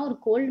இருக்கலாம், ஒரு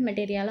கோல்டு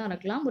மெட்டீரியலாகவும்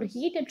இருக்கலாம். ஒரு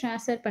ஹீட்டை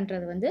ட்ரான்ஸ்ஃபர்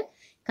பண்ணுறது வந்து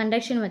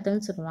கண்டக்ஷன்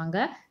மெத்தட்னு சொல்லுவாங்க.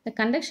 இந்த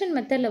கண்டக்ஷன்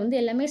மெத்தடில் வந்து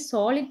எல்லாமே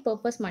சாலிட்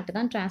பர்பஸ் மட்டும்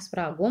தான்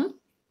ட்ரான்ஸ்ஃபர் ஆகும்.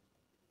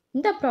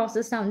 இந்த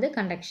ப்ராசஸ் தான் வந்து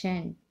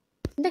கண்டக்ஷன்.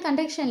 இந்த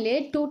கண்டக்ஷன்லேயே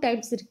 2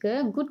 டைப்ஸ்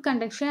இருக்குது. Good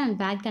conduction and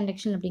bad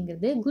conduction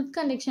அப்படிங்கிறது. குட்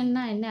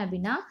கண்டக்ஷன்னா என்ன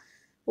அப்படின்னா,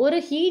 ஒரு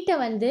ஹீட்டை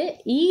வந்து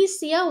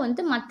ஈஸியாக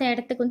வந்து மற்ற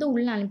இடத்துக்கு வந்து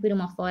உள்ளே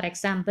அனுப்பிடுமா. For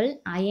example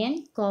iron,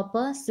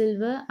 copper,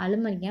 silver,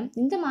 aluminium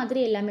இந்த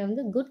மாதிரி எல்லாமே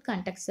வந்து குட்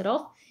கண்டக்டர்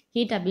ஆஃப்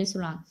ஹீட் அப்படின்னு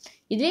சொல்லுவாங்க.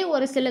 இதே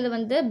ஒரு சிலது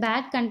வந்து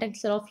பேட்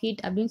கண்டக்டர் ஆஃப்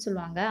ஹீட் அப்படின்னு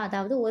சொல்லுவாங்க.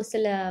 அதாவது ஒரு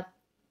சில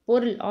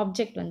பொருள்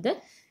ஆப்ஜெக்ட் வந்து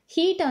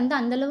ஹீட்டை வந்து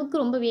அந்தளவுக்கு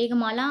ரொம்ப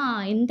வேகமாலாம்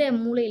எந்த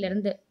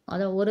மூலையிலேருந்து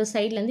அதாவது ஒரு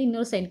சைட்லேருந்து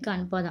இன்னொரு சைடுக்கு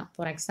அனுப்பாதான்.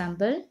 For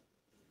example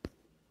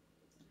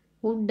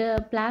wood,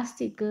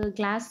 plastic,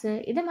 class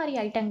இது மாதிரி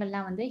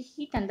ஐட்டங்கள்லாம் வந்து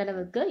ஹீட்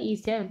அந்தளவுக்கு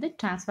ஈஸியாக வந்து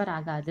ட்ரான்ஸ்ஃபர்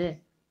ஆகாது.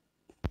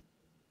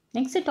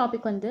 நெக்ஸ்ட்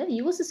டாபிக் வந்து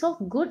uses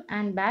of good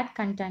and bad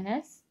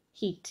conductors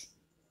heat.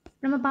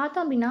 நம்ம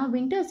பார்த்தோம் அப்படின்னா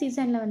வின்டர்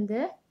சீசனில் வந்து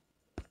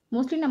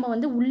மோஸ்ட்லி நம்ம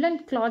வந்து உள்ளன்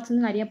கிளாத்ஸ்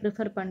வந்து நிறைய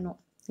ப்ரிஃபர் பண்ணோம்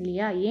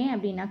இல்லையா? ஏன்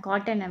அப்படின்னா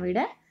காட்டனை விட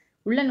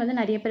உள்ளன் வந்து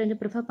நிறைய பேர் வந்து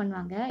ப்ரிஃபர்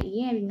பண்ணுவாங்க.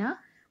 ஏன் அப்படின்னா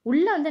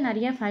உள்ளே வந்து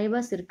நிறைய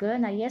ஃபைபர்ஸ் இருக்குது,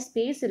 நிறைய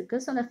ஸ்பேஸ்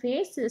இருக்குது. ஸோ அந்த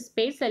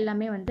ஸ்பேஸ்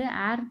எல்லாமே வந்து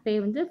ஏர்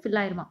வந்து ஃபில்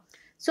ஆயிருமா.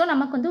 ஸோ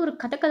நமக்கு வந்து ஒரு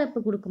கதகதப்பு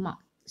கொடுக்குமா.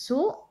 ஸோ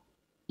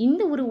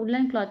இந்த ஒரு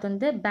உள்ளன் கிளாத்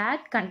வந்து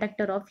பேட்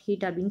கண்டக்டர் ஆஃப்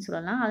ஹீட் அப்படின்னு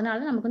சொல்லலாம். அதனால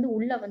நமக்கு வந்து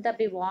உள்ளே வந்து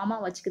அப்படியே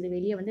வார்மாக வச்சுக்குது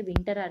வெளியே வந்து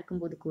வின்டராக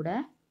இருக்கும்போது கூட.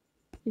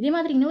 இதே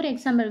மாதிரி இன்னொரு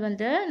எக்ஸாம்பிள்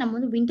வந்து நம்ம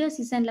வந்து வின்டர்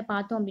சீசனில்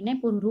பார்த்தோம் அப்படின்னா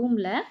இப்போ ஒரு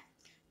ரூமில்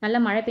நல்லா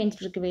மழை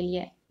பெஞ்சிட்டு இருக்கு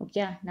வெளியே.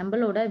 ஓகே,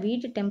 நம்மளோட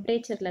வீட்டு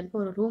டெம்பரேச்சரில் இருக்க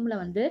ஒரு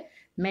ரூமில் வந்து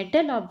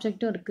மெட்டல்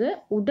ஆப்ஜெக்ட்டும் இருக்குது,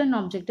 உடன்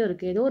ஆப்ஜெக்ட்டும்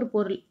இருக்குது. ஏதோ ஒரு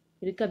பொருள்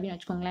இருக்குது அப்படின்னு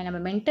வச்சுக்கோங்களேன். நம்ம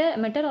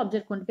மெட்டல்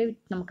ஆப்ஜெக்ட் கொண்டு போய்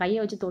நம்ம கையை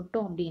வச்சு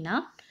தொட்டோம் அப்படின்னா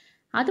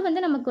அது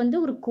வந்து நமக்கு வந்து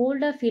ஒரு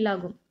கோல்டாக ஃபீல்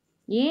ஆகும்.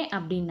 ஏன்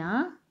அப்படின்னா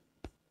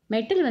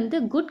மெட்டல் வந்து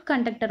குட்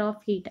கண்டக்டர்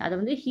ஆஃப் ஹீட். அதை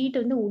வந்து ஹீட்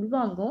வந்து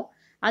உள்வாங்கும்.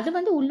 அது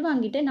வந்து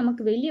உள்வாங்கிட்டு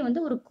நமக்கு வெளியே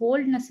வந்து ஒரு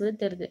கோல்ட்னஸ் வந்து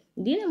தருது.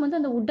 இதே நம்ம வந்து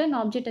அந்த உடன்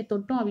ஆப்ஜெக்டை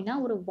தொட்டோம் அப்படின்னா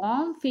ஒரு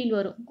வார்ம் ஃபீல்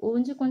வரும்.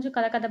 கொஞ்சம்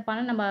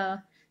கதகதப்பான நம்ம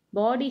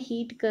பாடி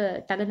ஹீட்டுக்கு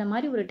தகுந்த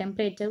மாதிரி ஒரு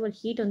டெம்பரேச்சர் ஒரு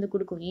ஹீட் வந்து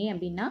கொடுக்கும். ஏன்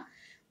அப்படின்னா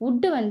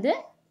வுட்டு வந்து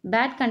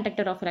bad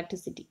conductor of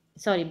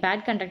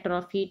bad conductor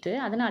of heat.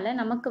 அதனால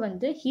நமக்கு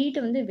வந்து ஹீட்டு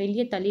வந்து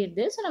வெளியே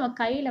தள்ளிடுது. ஸோ நம்ம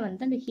கையில்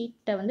வந்து அந்த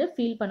ஹீட்டை வந்து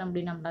ஃபீல் பண்ண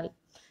முடியும் நம்மளால.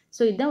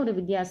 ஸோ இதுதான் ஒரு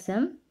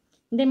வித்தியாசம்.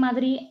 இதே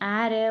மாதிரி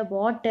ஏரு,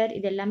 வாட்டர்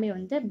இது எல்லாமே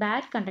வந்து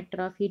பேட்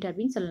கண்டக்டர் ஆஃப் ஹீட்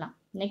அப்படின்னு சொல்லலாம்.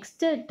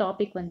 நெக்ஸ்ட்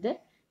டாபிக் வந்து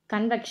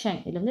கன்வெக்ஷன்.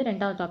 இது வந்து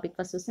 2வது டாபிக்.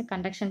 ஃபர்ஸ்ட்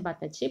கண்டக்ஷன்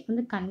பார்த்தாச்சு. இப்போ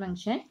வந்து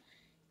கன்வெக்ஷன்.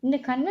 இந்த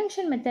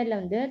கன்வெக்ஷன் மெத்தடில்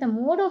வந்து த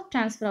mode of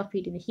transfer of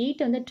heat, இந்த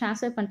ஹீட்டை வந்து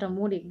ட்ரான்ஸ்ஃபர் பண்ணுற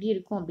மோட் எப்படி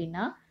இருக்கும்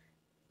அப்படின்னா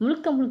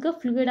முழுக்க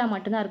ஃப்ளூயிடாக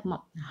மட்டும்தான் இருக்குமா.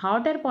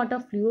 Hotter part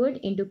of fluid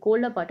into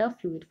Coulter part of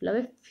fluid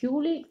ஃபுல்லாகவே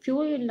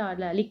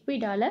ஃப்ளூயிடால்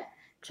லிக்விடால்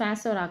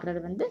ட்ரான்ஸ்ஃபர் ஆகிறது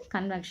வந்து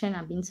கன்வெக்ஷன்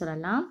அப்படின்னு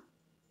சொல்லலாம்.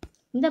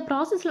 இந்த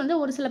ப்ராசஸில் வந்து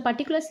ஒரு சில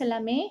பர்டிகுலர்ஸ்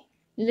எல்லாமே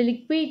இந்த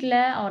லிக்விடில்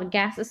ஆர்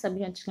கேஸஸ்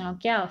அப்படின்னு வச்சுக்கலாம்.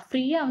 ஓகே,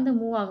 ஃப்ரீயாக வந்து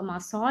மூவ் ஆகுமா.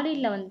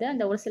 சாலிடில் வந்து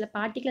அந்த ஒரு சில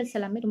பார்ட்டிகல்ஸ்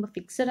எல்லாமே ரொம்ப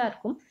ஃபிக்ஸடாக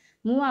இருக்கும்,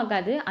 மூவ்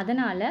ஆகாது.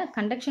 அதனால்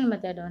கண்டக்ஷன்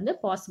மெத்தட் வந்து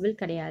பாசிபிள்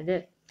கிடையாது.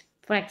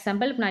 ஃபார்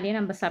எக்ஸாம்பிள் இப்போ நிறைய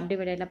நம்ம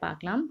சப்டிவைடரில்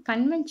பார்க்கலாம்.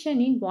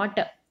 Convention in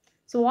water.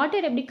 So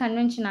water எப்படி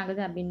கன்வென்ஷன்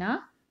ஆகுது அப்படின்னா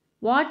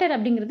வாட்டர்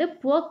அப்படிங்கிறது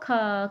புவர்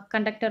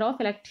கண்டக்டர் ஆஃப்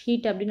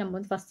ஹீட் அப்படின்னு நம்ம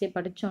வந்து ஃபஸ்ட்டே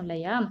படித்தோம்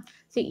இல்லையா.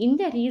 ஸோ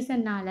இந்த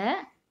ரீசன்னால்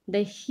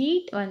இந்த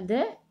ஹீட் வந்து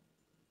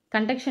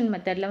கண்டக்ஷன்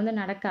மெத்தடில் வந்து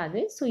நடக்காது.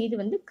 ஸோ இது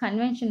வந்து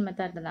கன்வென்ஷன்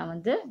மெத்தடில் தான்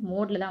வந்து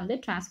மோடில் தான் வந்து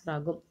ட்ரான்ஸ்ஃபர்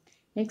ஆகும்.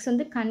 நெக்ஸ்ட்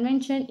வந்து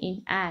கன்வென்ஷன்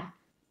இன் ஏர்.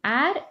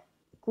 ஏர்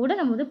கூட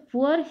நம்ம வந்து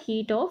புவர்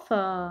ஹீட் ஆஃப்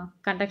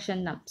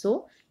கண்டக்ஷன் தான். ஸோ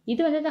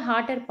இது வந்து இந்த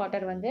ஹாட்டர்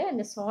பாட்டர் வந்து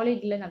அந்த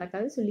சாலிடில்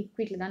நடக்காது. ஸோ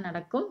லிக்விடில் தான்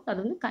நடக்கும். அது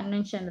வந்து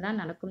கன்வென்ஷனில் தான்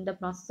நடக்கும், இந்த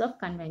ப்ராசஸ் ஆஃப்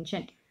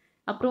கன்வென்ஷன்.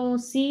 அப்புறம்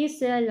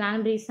சீஸு,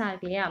 லேண்ட் பிரீஸாக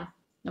இருக்கு இல்லையா,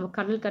 நம்ம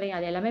கடற்கரை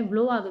அது எல்லாமே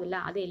ப்ளோ ஆகுது இல்லை,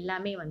 அது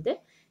எல்லாமே வந்து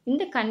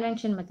இந்த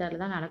கன்வென்ஷன்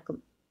மெத்தடில் தான் நடக்கும்.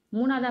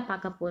 மூணாவதாக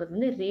பார்க்க போகிறது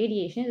வந்து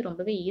ரேடியேஷன். இது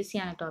ரொம்பவே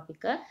ஈஸியான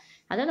டாப்பிக்கு.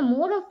 அதாவது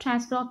mode of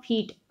transfer of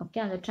heat. Okay,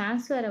 அந்த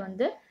ட்ரான்ஸ்ஃபரை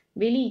வந்து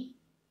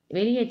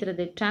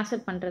வெளியேற்றுறது,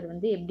 ட்ரான்ஸ்ஃபர் பண்ணுறது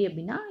வந்து எப்படி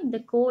அப்படின்னா, இந்த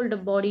கோல்டு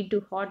பாடி டு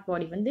ஹாட்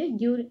பாடி வந்து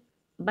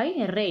பை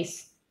ரேஸ்.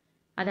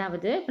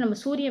 அதாவது இப்போ நம்ம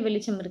சூரிய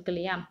வெளிச்சம் இருக்கு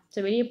இல்லையா, ஸோ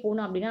வெளியே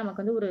போகணும் அப்படின்னா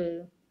நமக்கு வந்து ஒரு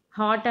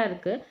ஹாட்டாக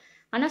இருக்குது.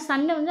 ஆனால்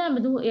சன்னை வந்து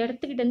நம்ம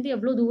இடத்துக்கிட்ட இருந்து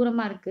எவ்வளோ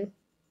தூரமாக இருக்குது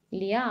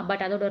இல்லையா,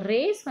 பட் அதோட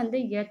ரேஸ் வந்து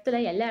இடத்துல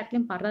எல்லா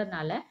இடத்துலையும்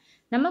படுறதுனால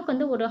நமக்கு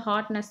வந்து ஒரு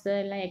ஹாட்னஸ்ஸு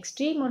இல்லை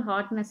எக்ஸ்ட்ரீம் ஒரு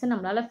ஹாட்னஸ்ஸை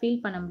நம்மளால்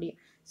ஃபீல் பண்ண முடியும்.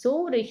 ஸோ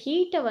ஒரு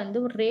ஹீட்டை வந்து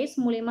ஒரு ரேஸ்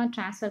மூலயமா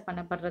ட்ரான்ஸ்ஃபர்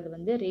பண்ணப்படுறது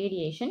வந்து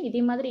ரேடியேஷன்.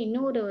 இதே மாதிரி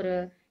இன்னொரு ஒரு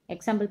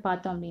எக்ஸாம்பிள்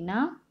பார்த்தோம் அப்படின்னா,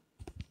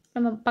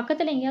 நம்ம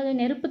பக்கத்தில் எங்கேயாவது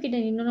நெருப்பு கிட்ட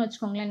நின்றுன்னு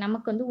வச்சுக்கோங்களேன்,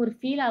 நமக்கு வந்து ஒரு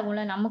ஃபீல்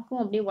ஆகும்ல,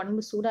 நமக்கும் அப்படியே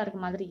உடம்பு சூடாக இருக்க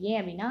மாதிரி. ஏன்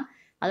அப்படின்னா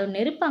அதோட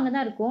நெருப்பு அங்கே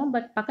தான் இருக்கும்,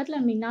 பட்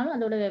பக்கத்தில் நின்னாலும்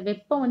அதோட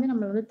வெப்பம் வந்து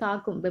நம்மளை வந்து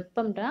தாக்கும்.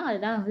 வெப்பம்ன்றா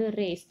அதுதான் வந்து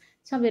ரேஸ்.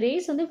 ஸோ அந்த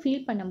ரேஸ் வந்து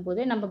ஃபீல்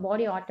பண்ணும்போது நம்ம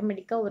பாடி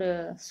ஆட்டோமேட்டிக்காக ஒரு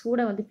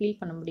சூடை வந்து ஃபீல்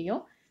பண்ண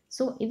முடியும்.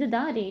 ஸோ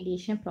இதுதான்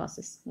ரேடியேஷன்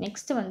ப்ராசஸ்.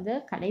 நெக்ஸ்ட் வந்து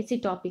கடைசி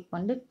டாபிக்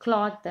வந்து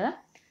கிளாத்து.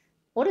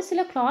 ஒரு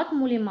சில கிளாத்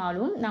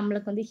மூலியமாலும்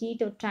நம்மளுக்கு வந்து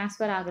ஹீட்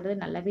ட்ரான்ஸ்ஃபர் ஆகுறது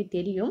நல்லாவே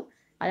தெரியும்.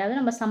 அதாவது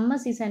நம்ம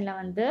சம்மர் சீசனில்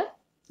வந்து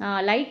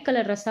லைட்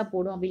கலர் ட்ரெஸ்ஸாக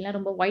போடுவோம், அப்படின்னா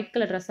ரொம்ப ஒயிட்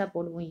கலர் ட்ரெஸ்ஸாக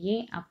போடுவோம்.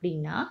 ஏன்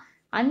அப்படின்னா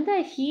அந்த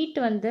ஹீட்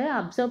வந்து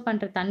அப்சர்வ்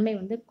பண்ணுற தன்மை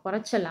வந்து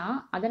குறைச்சலாம்.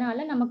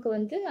 அதனால் நமக்கு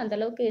வந்து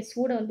அந்தளவுக்கு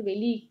சூடை வந்து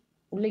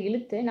உள்ளே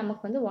இழுத்து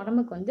நமக்கு வந்து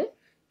உடம்புக்கு வந்து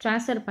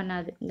ட்ரான்ஸ்ஃபர்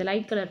பண்ணாது இந்த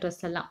லைட் கலர்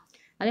ட்ரெஸ் எல்லாம்.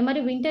 அதே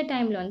மாதிரி வின்டர்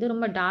டைமில் வந்து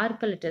ரொம்ப டார்க்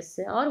கலர்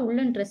ட்ரெஸ்ஸு ஆர்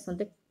உள்ளன் ட்ரெஸ்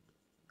வந்து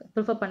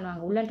ப்ரிஃபர்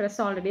பண்ணுவாங்க. உள்ளன் ட்ரெஸ்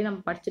ஆல்ரெடி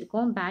நம்ம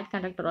படிச்சிருக்கோம், பேட்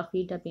கண்டக்டர் ஆஃப்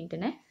ஹீட்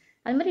அப்படின்ட்டுன்னு.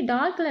 அது மாதிரி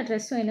டார்க் கலர்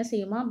ட்ரெஸ்ஸும் என்ன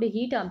செய்யுமா, அப்படி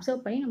ஹீட்டை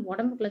அப்சர்வ் பண்ணி நம்ம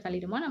உடம்புக்குள்ளே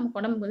தள்ளிடுமா, நமக்கு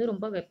உடம்புக்கு வந்து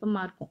ரொம்ப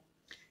வெப்பமாக இருக்கும்.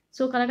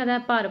 ஸோ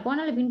கதகதப்பாக இருக்கும்.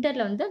 அதனால்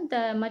வின்டரில் வந்து அந்த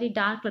மாதிரி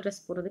டார்க் கலர்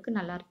ட்ரெஸ் போடுறதுக்கு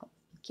நல்லாயிருக்கும்.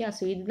 ஓகே,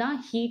 ஸோ இதுதான்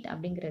ஹீட்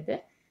அப்படிங்கிறது.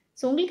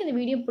 ஸோ உங்களுக்கு இந்த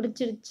வீடியோ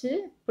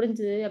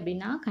புரிஞ்சுது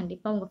அப்படின்னா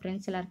கண்டிப்பாக உங்கள்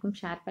ஃப்ரெண்ட்ஸ் எல்லாருக்கும்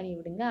ஷேர் பண்ணி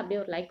விடுங்க. அப்படியே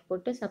ஒரு லைக்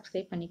போட்டு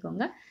சப்ஸ்கிரைப்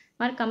பண்ணிக்கோங்க.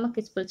 மறக்காமல்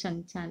கிட்ஸ்புல்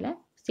சேனலை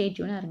ஸ்டே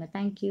டியூனாக இருங்க.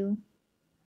 தேங்க்யூ.